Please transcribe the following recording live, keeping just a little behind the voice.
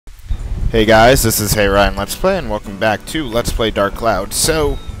Hey guys, this is Hey Ryan Let's Play, and welcome back to Let's Play Dark Cloud.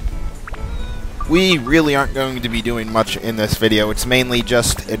 So, we really aren't going to be doing much in this video. It's mainly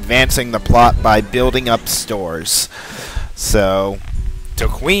just advancing the plot by building up stores. So, to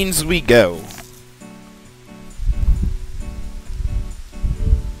Queens we go.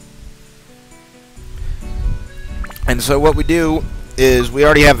 And so what we do is we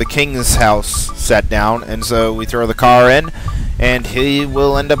already have the king's house set down, and so we throw the car in, and he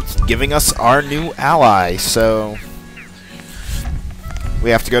will end up giving us our new ally. So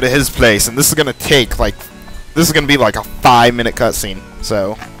we have to go to his place, and this is gonna take like this is gonna be like a 5-minute cutscene.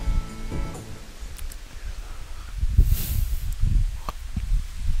 So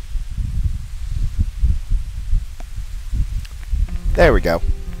there we go.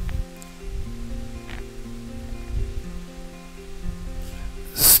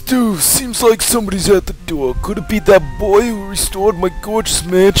 Stu, seems like somebody's at the door. Could it be that boy who restored my gorgeous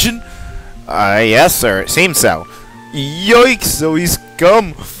mansion? Yes, sir. It seems so. Yikes! So he's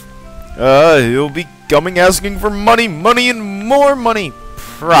come. He'll be coming asking for money, and more money.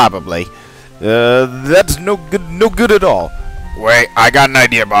 Probably. That's no good at all. Wait, I got an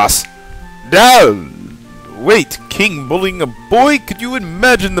idea, boss. No! Wait, king bullying a boy? Could you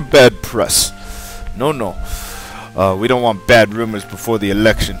imagine the bad press? No. We don't want bad rumors before the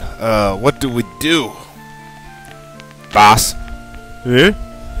election. What do we do? Boss? Eh?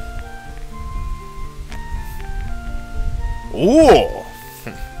 Oh!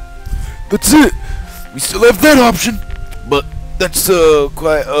 That's it! We still have that option! But that's,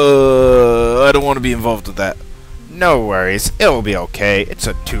 quite, I don't want to be involved with that. No worries. It'll be okay. It's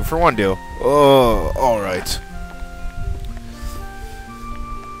a 2-for-1 deal. Oh, alright.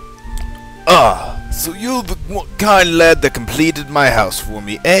 So you're the kind lad that completed my house for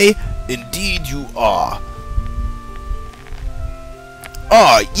me, eh? Indeed you are.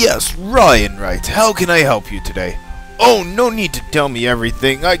 Yes, Ryan, right. How can I help you today? Oh, no need to tell me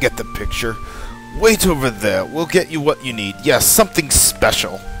everything. I get the picture. Wait over there. We'll get you what you need. Yes, something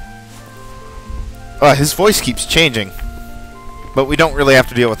special. His voice keeps changing. But we don't really have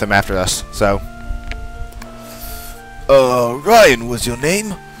to deal with him after this, so. Ryan was your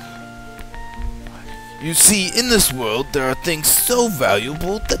name? You see, in this world, there are things so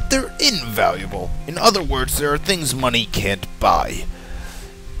valuable that they're invaluable. In other words, there are things money can't buy.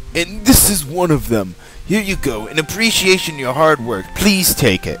 And this is one of them. Here you go. In appreciation of your hard work, please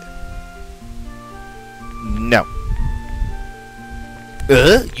take it. No.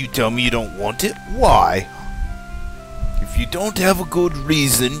 You tell me you don't want it? Why? If you don't have a good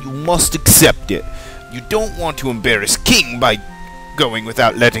reason, you must accept it. You don't want to embarrass King by going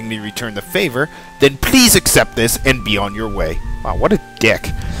without letting me return the favor, then please accept this and be on your way. Wow, what a dick.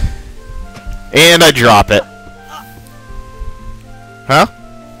 And I drop it. Huh?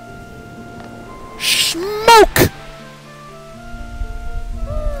 Smoke!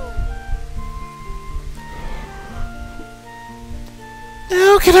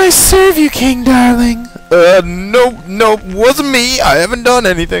 How can I serve you, King darling? No, wasn't me. I haven't done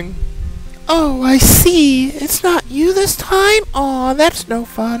anything. Oh, I see. It's not you this time? Aw, that's no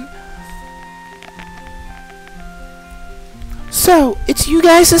fun. So, it's you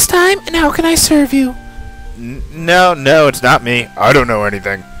guys this time, and how can I serve you? No, it's not me. I don't know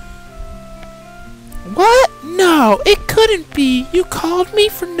anything. What? No, it couldn't be. You called me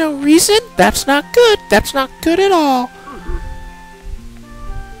for no reason? That's not good. That's not good at all.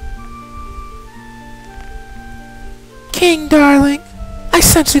 King darling, I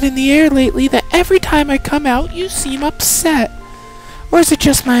sense it in the air lately that every time I come out, you seem upset. Or is it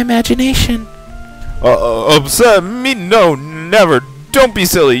just my imagination? Upset me? No, never. Don't be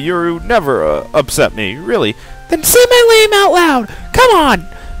silly. You never upset me, really. Then say my name out loud. Come on,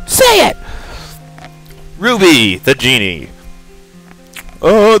 say it. Ruby, the genie.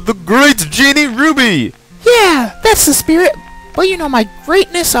 The great genie Ruby. Yeah, that's the spirit. But you know my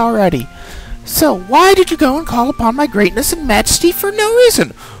greatness already. So why did you go and call upon my greatness and majesty for no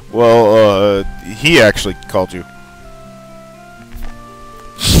reason? Well, he actually called you.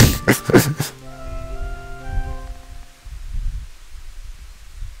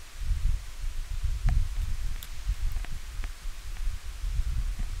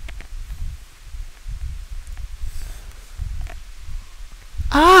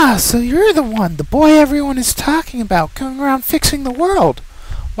 Ah, so you're the one, the boy everyone is talking about, going around fixing the world.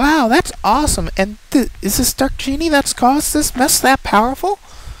 Wow, that's awesome. And is this dark genie that's caused this mess that powerful?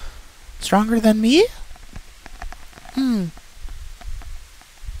 Stronger than me?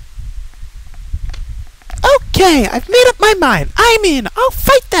 Okay, I've made up my mind. I'm in. I'll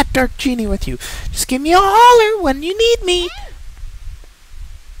fight that dark genie with you. Just give me a holler when you need me.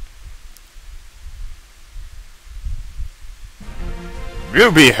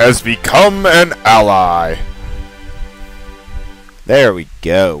 Ruby has become an ally. There we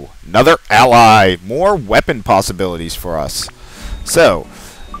go. Another ally. More weapon possibilities for us. So,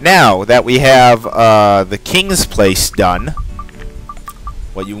 now that we have the King's Place done,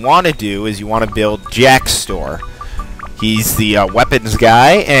 what you want to do is you want to build Jack's store. He's the weapons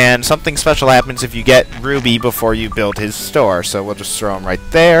guy, and something special happens if you get Ruby before you build his store. So we'll just throw him right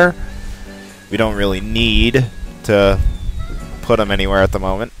there. We don't really need to put him anywhere at the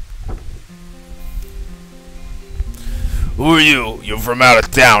moment. Who are you? You're from out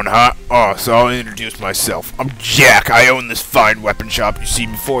of town, huh? Oh, so I'll introduce myself. I'm Jack. I own this fine weapon shop you see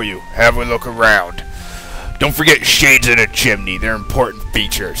before you. Have a look around. Don't forget shades in a chimney. They're important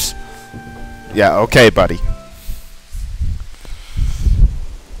features. Yeah, okay, buddy.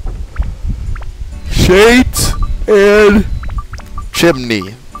 Shades and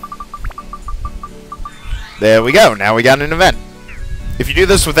chimney. There we go. Now we got an event. If you do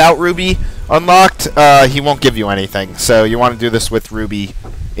this without Ruby unlocked, he won't give you anything. So you want to do this with Ruby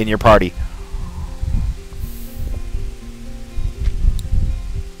in your party.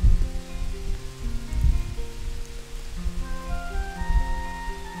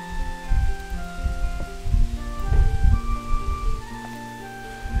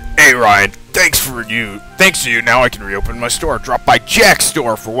 Hey Ryan, thanks to you, now I can reopen my store. Drop by Jack's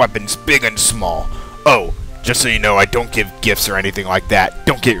store for weapons big and small. Oh, just so you know, I don't give gifts or anything like that.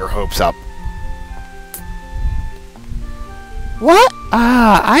 Don't get your hopes up. What?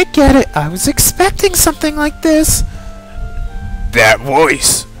 Ah, I get it. I was expecting something like this. That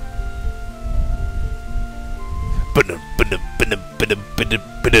voice.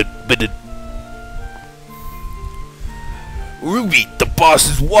 Ruby, the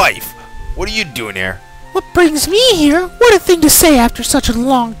boss's wife. What are you doing here? What brings me here? What a thing to say after such a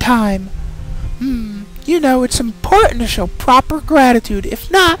long time. You know, it's important to show proper gratitude.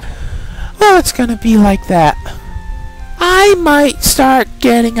 If not, well, it's gonna be like that. I might start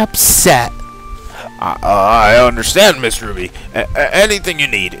getting upset. I understand, Miss Ruby. Anything you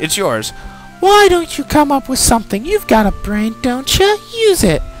need, it's yours. Why don't you come up with something? You've got a brain, don't you? Use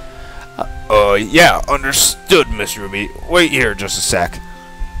it. Yeah, understood, Miss Ruby. Wait here just a sec.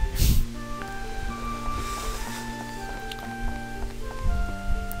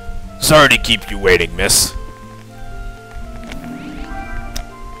 Sorry to keep you waiting, miss.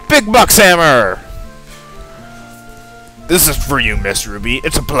 Big Bucks Hammer! This is for you, Miss Ruby.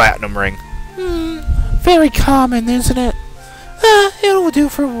 It's a platinum ring. Very common, isn't it? It'll do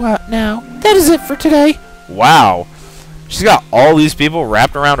for what now? That is it for today. Wow. She's got all these people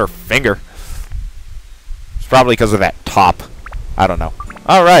wrapped around her finger. It's probably because of that top. I don't know.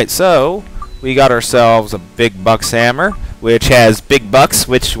 Alright, so we got ourselves a Big Bucks Hammer, which has big bucks,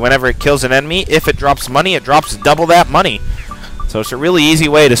 which whenever it kills an enemy, if it drops money, it drops double that money. So it's a really easy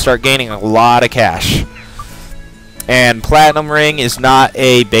way to start gaining a lot of cash. And Platinum Ring is not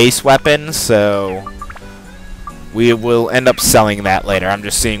a base weapon, so we will end up selling that later. I'm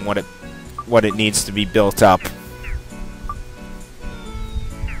just seeing what it needs to be built up.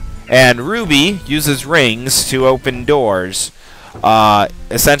 And Ruby uses rings to open doors.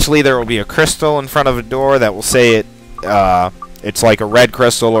 Essentially, there will be a crystal in front of a door that will say it's like a red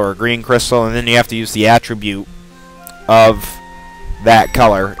crystal or a green crystal, and then you have to use the attribute of that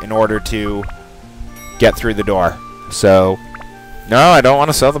color in order to get through the door. So, no, I don't want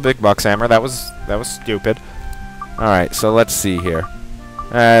to sell the Big Bucks Hammer. That was stupid. Alright, so let's see here.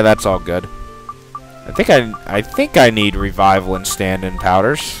 That's all good. I think I need revival and stand-in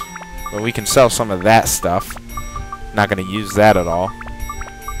powders. But we can sell some of that stuff. Not going to use that at all.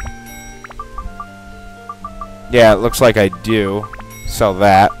 Yeah, it looks like I do. Sell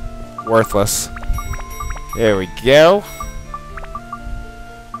that. Worthless. There we go.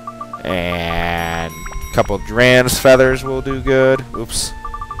 And a couple Dran's feathers will do good. Oops.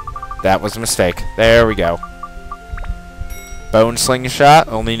 That was a mistake. There we go. Bone slingshot.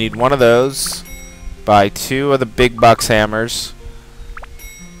 Only need one of those. Buy 2 of the Big Bucks hammers.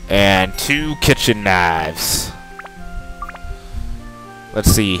 And 2 kitchen knives. Let's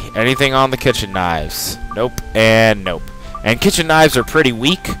see. Anything on the kitchen knives? Nope. And nope. And kitchen knives are pretty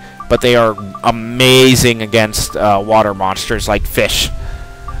weak, but they are amazing against water monsters like fish.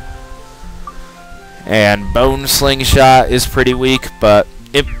 And bone slingshot is pretty weak, but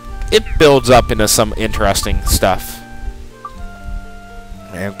it builds up into some interesting stuff.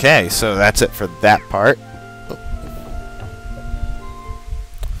 Okay, so that's it for that part.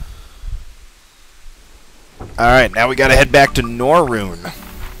 Alright, now we gotta head back to Norrune.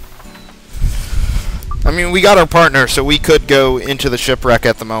 I mean, we got our partner, so we could go into the shipwreck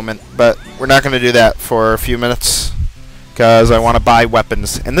at the moment, but we're not gonna do that for a few minutes. because I want to buy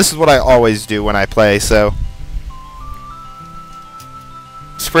weapons. And this is what I always do when I play, so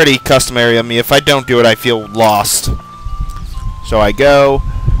it's pretty customary of me. If I don't do it, I feel lost. So I go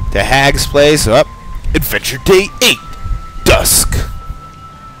to Hag's place. Up, Adventure Day 8, Dusk.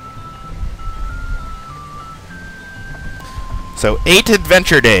 So 8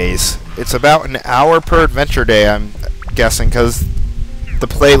 adventure days. It's about an hour per adventure day, I'm guessing, because the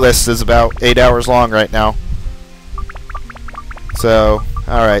playlist is about 8 hours long right now. So,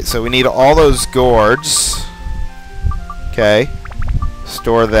 alright, so we need all those gourds. Okay.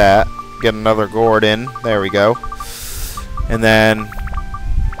 Store that. Get another gourd in. There we go. And then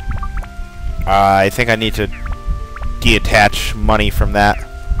I think I need to detach money from that.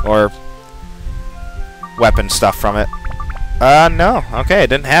 Or weapon stuff from it. No. Okay, I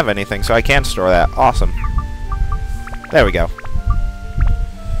didn't have anything, so I can store that. Awesome. There we go.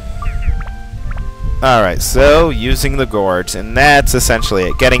 Alright, so using the gourds, and that's essentially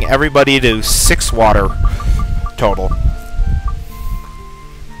it. Getting everybody to 6 water total.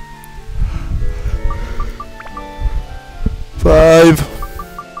 Five.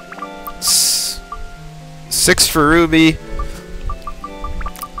 6 for Ruby.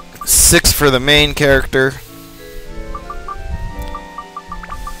 6 for the main character.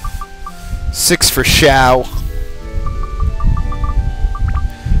 6 for Xiao.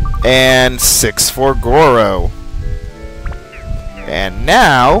 And 6 for Goro. And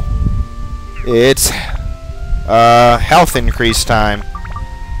now it's health increase time.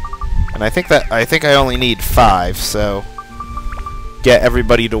 And I think I only need 5, so get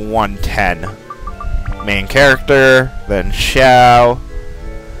everybody to 110. Main character, then Xiao,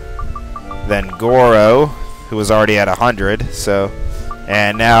 then Goro, who was already at 100, so,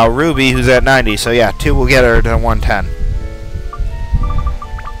 and now Ruby, who's at 90, so yeah, 2 will get her to 110.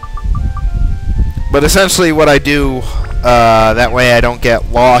 But essentially what I do, that way I don't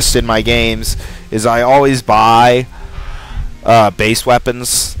get lost in my games, is I always buy base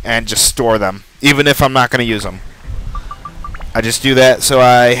weapons and just store them, even if I'm not going to use them. I just do that so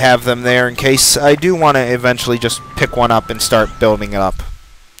I have them there in case I do want to eventually just pick one up and start building it up.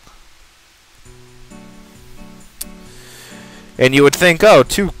 And you would think, oh,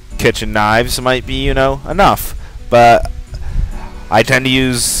 2 kitchen knives might be, you know, enough. But I tend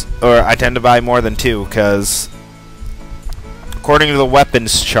to buy more than 2, because according to the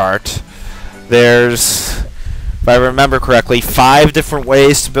weapons chart, there's, if I remember correctly, 5 different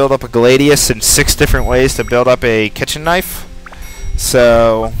ways to build up a gladius and 6 different ways to build up a kitchen knife.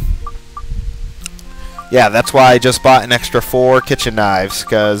 So yeah, that's why I just bought an extra 4 kitchen knives,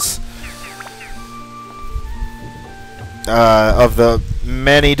 because of the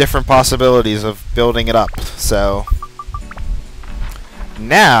many different possibilities of building it up. So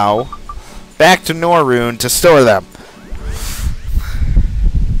now back to Norune to store them.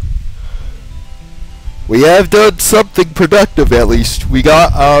 We have done something productive, at least. We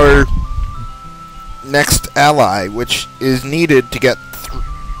got our next ally, which is needed to get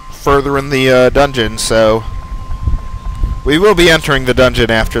further in the dungeon, so we will be entering the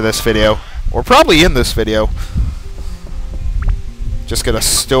dungeon after this video, or probably in this video. Just gonna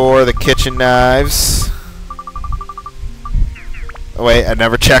store the kitchen knives. Oh wait, I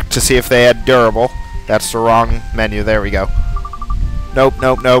never checked to see if they had durable. That's the wrong menu. There we go. Nope,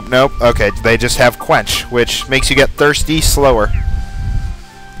 nope, nope, nope. Okay, they just have quench, which makes you get thirsty slower.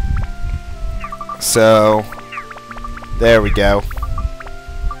 So there we go.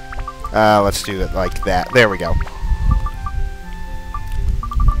 Let's do it like that. There we go.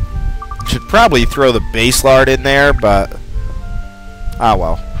 Should probably throw the base lard in there, but ah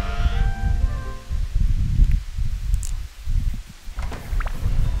well.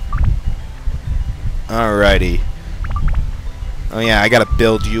 Alrighty. Oh yeah, I gotta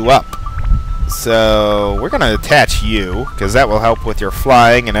build you up. So we're gonna attach you, because that will help with your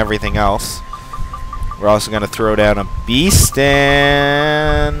flying and everything else. We're also going to throw down a beast,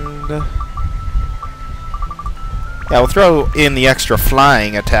 and yeah, we'll throw in the extra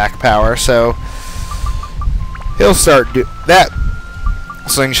flying attack power, so he'll start that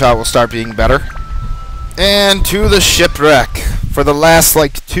slingshot will start being better. And to the shipwreck for the last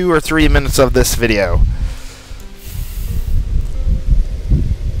like 2 or 3 minutes of this video.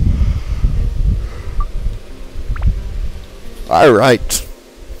 Alright,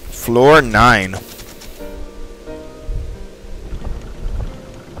 floor 9.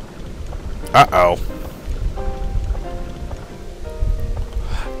 Uh-oh.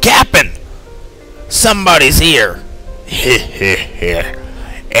 Captain! Somebody's here. Any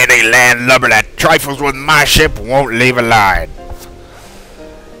landlubber that trifles with my ship won't leave a line.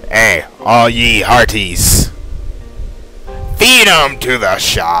 Hey, all ye hearties. Feed him to the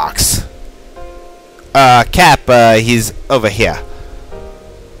sharks. Cap, he's over here.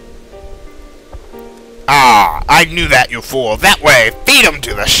 Ah, I knew that, you fool. That way, feed him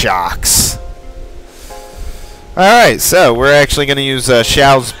to the sharks. Alright, so we're actually going to use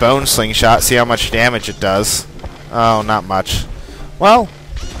Shao's bone slingshot, see how much damage it does. Oh, not much. Well,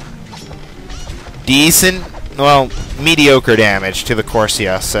 decent, well, mediocre damage to the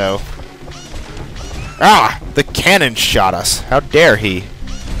Corsia, so... Ah! The cannon shot us. How dare he?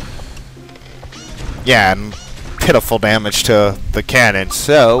 Yeah, and pitiful damage to the cannon.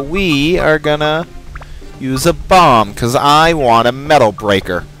 So, we are gonna use a bomb, because I want a metal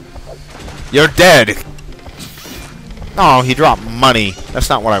breaker. You're dead. Oh, he dropped money. That's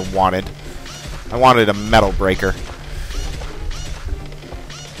not what I wanted. I wanted a metal breaker.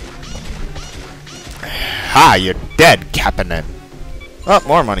 Ha, you're dead, Captain. Oh,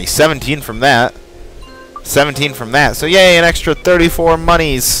 more money. 17 from that. 17 from that. So, yay, an extra 34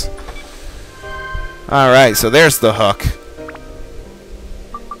 monies. Alright, so there's the hook.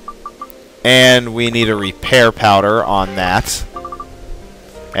 And we need a repair powder on that.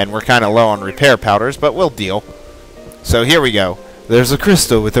 And we're kind of low on repair powders, but we'll deal. So here we go. There's a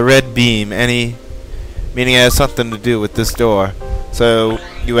crystal with a red beam, meaning it has something to do with this door. So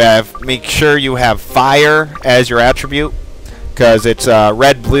you make sure you have fire as your attribute, because it's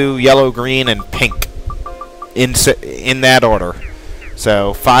red, blue, yellow, green, and pink in that order.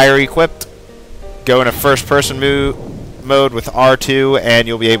 So fire equipped, go in a first-person mode with R2, and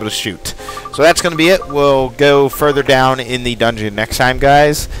you'll be able to shoot. So that's going to be it. We'll go further down in the dungeon next time,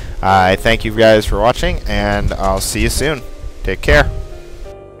 guys. I thank you guys for watching, and I'll see you soon. Take care.